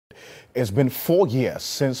It's been 4 years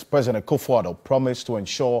since President Akufo-Addo promised to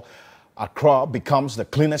ensure Accra becomes the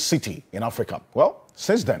cleanest city in Africa. Well,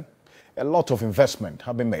 since then, a lot of investment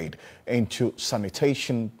have been made into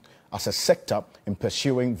sanitation as a sector in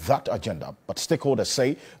pursuing that agenda. But stakeholders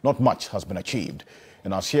say not much has been achieved.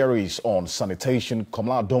 In our series on sanitation,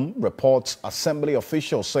 Komla Adom reports Assembly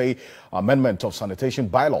officials say amendment of sanitation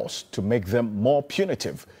bylaws to make them more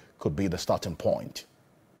punitive could be the starting point.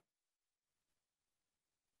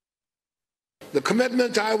 The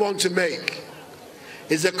commitment I want to make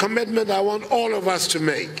is a commitment I want all of us to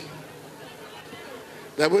make.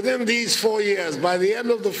 That within these 4 years, by the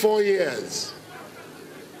end of the 4 years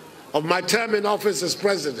of my term in office as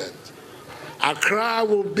president, Accra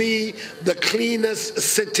will be the cleanest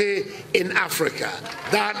city in Africa.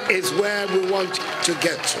 That is where we want to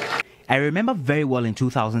get to. I remember very well in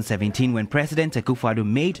 2017 when President Akufo-Addo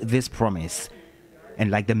made this promise. And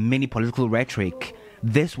like the many political rhetoric,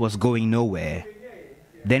 this was going nowhere.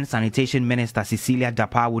 Then Sanitation Minister Cecilia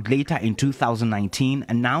Dapa would later in 2019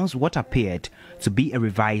 announce what appeared to be a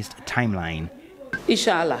revised timeline.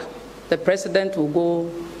 Inshallah, the president will go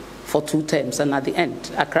for 2 terms, and at the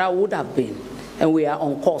end, Accra would have been, and we are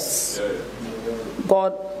on course.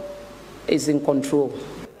 God is in control.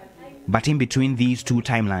 But in between these 2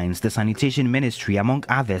 timelines, the Sanitation Ministry, among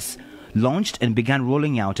others, launched and began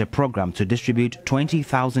rolling out a program to distribute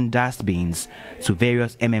 20,000 dustbins to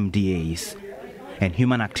various MMDAs. And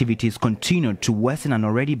human activities continued to worsen an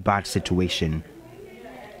already bad situation.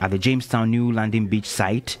 At the Jamestown New Landing Beach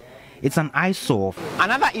site, it's an eyesore.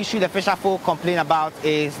 Another issue the fisher folk complain about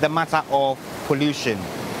is the matter of pollution.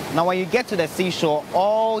 Now, when you get to the seashore,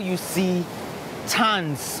 all you see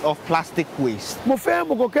tons of plastic waste.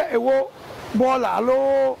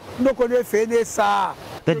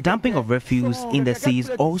 The dumping of refuse in the sea is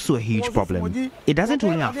also a huge problem. It doesn't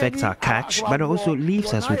only affect our catch, but also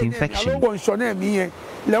leaves us with infection.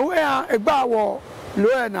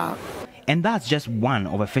 And that's just one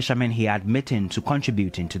of a fisherman here admitting to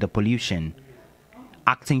contributing to the pollution.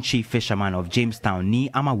 Acting Chief Fisherman of Jamestown, Ni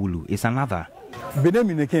Amawulu, is another.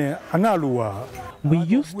 We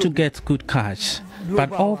used to get good catch,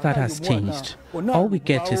 but all that has changed. All we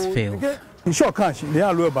get is filth. It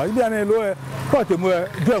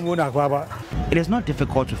is not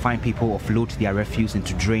difficult to find people offload their refuse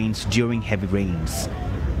into drains during heavy rains.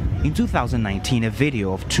 In 2019, a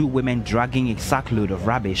video of 2 women dragging a sackload of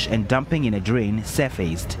rubbish and dumping in a drain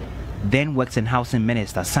surfaced. Then Works and Housing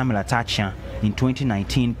Minister Samuel Atachia in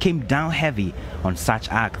 2019 came down heavy on such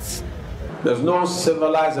acts. There's no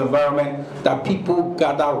civilized environment that people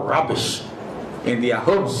gather rubbish in their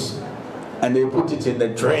homes and they put it in the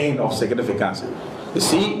drain of significance. You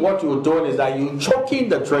see, what you're doing is that you're choking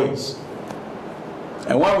the drains.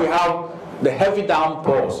 And when we have the heavy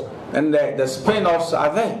downpours, and the spin-offs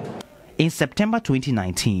are there. In September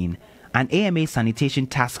 2019, an AMA sanitation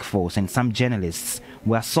task force and some journalists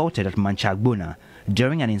were assaulted at Manchagbuna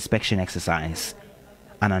during an inspection exercise.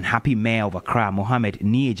 An unhappy mayor of Accra, Mohammed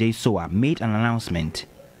Nieje Soa, made an announcement.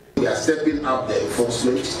 We are stepping up the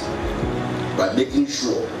enforcement by making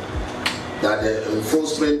sure that the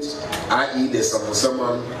enforcement, i.e. the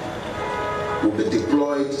Saman, will be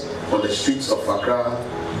deployed on the streets of Accra,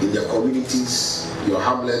 in their communities, your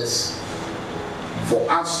hamlets, for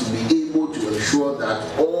us to be able to ensure that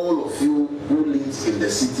all of you who live in the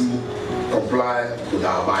city comply with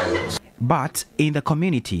our bylaws. But in the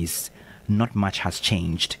communities, not much has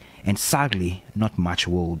changed, and sadly, not much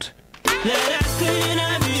will. Let us clean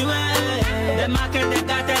everywhere. The market, the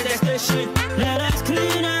gutter, the station. Let us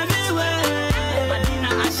clean everywhere. Madina,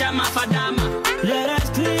 Ashama, Fadama. Let us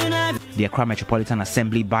clean everywhere. The Accra Metropolitan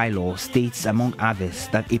Assembly bylaw states, among others,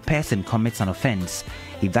 that a person commits an offence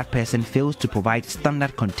if that person fails to provide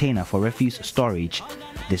standard container for refuse storage,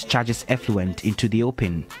 discharges effluent into the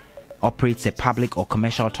open, operates a public or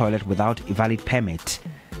commercial toilet without a valid permit,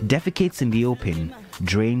 defecates in the open,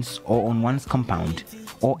 drains or on one's compound,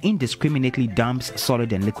 or indiscriminately dumps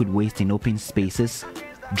solid and liquid waste in open spaces,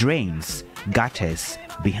 drains, gutters,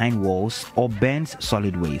 behind walls, or burns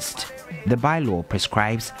solid waste. The bylaw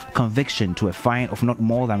prescribes conviction to a fine of not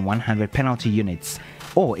more than 100 penalty units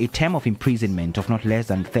or a term of imprisonment of not less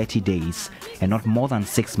than 30 days and not more than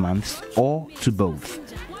 6 months, or to both.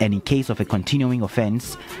 And in case of a continuing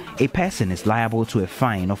offence, a person is liable to a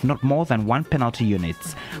fine of not more than 1 penalty unit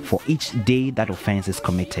for each day that offence is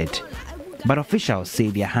committed. But officials say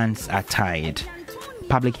their hands are tied.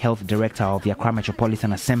 Public Health Director of the Accra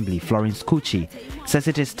Metropolitan Assembly, Florence Kuchi, says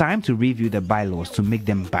it is time to review the bylaws to make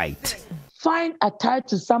them bite. Fine attached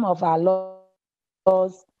to some of our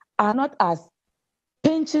laws are not as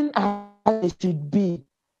pinching as they should be.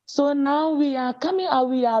 So now we are coming out,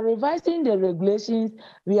 we are revising the regulations,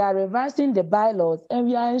 we are revising the bylaws, and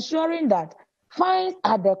we are ensuring that fines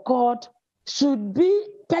at the court should be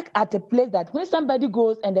pegged at a place that when somebody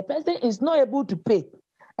goes and the person is not able to pay,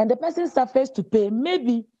 and the person suffers to pay,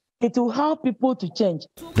 maybe it will help people to change.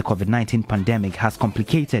 The COVID-19 pandemic has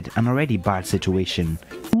complicated an already bad situation.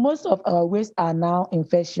 Most of our waste are now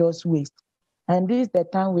infectious waste. And this is the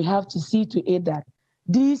time we have to see to it that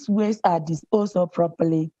these wastes are disposed of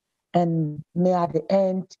properly, and may at the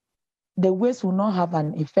end, the waste will not have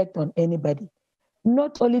an effect on anybody.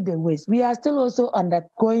 Not only the waste, we are still also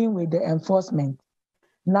undergoing with the enforcement.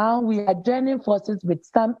 Now we are joining forces with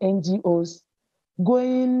some NGOs,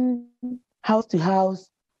 going house to house,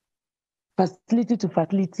 facility to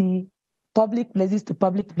facility, public places to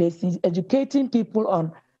public places, educating people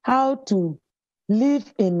on how to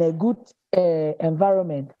live in a good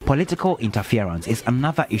environment. Political interference is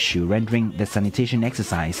another issue rendering the sanitation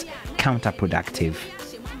exercise counterproductive.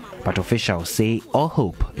 But officials say all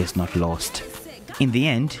hope is not lost. In the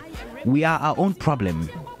end, we are our own problem.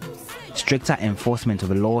 Stricter enforcement of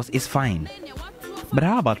the laws is fine. But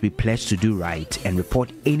how about we pledge to do right and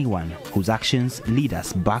report anyone whose actions lead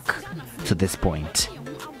us back to this point?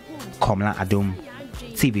 Komla Adom,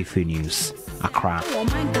 TV3 News, Accra.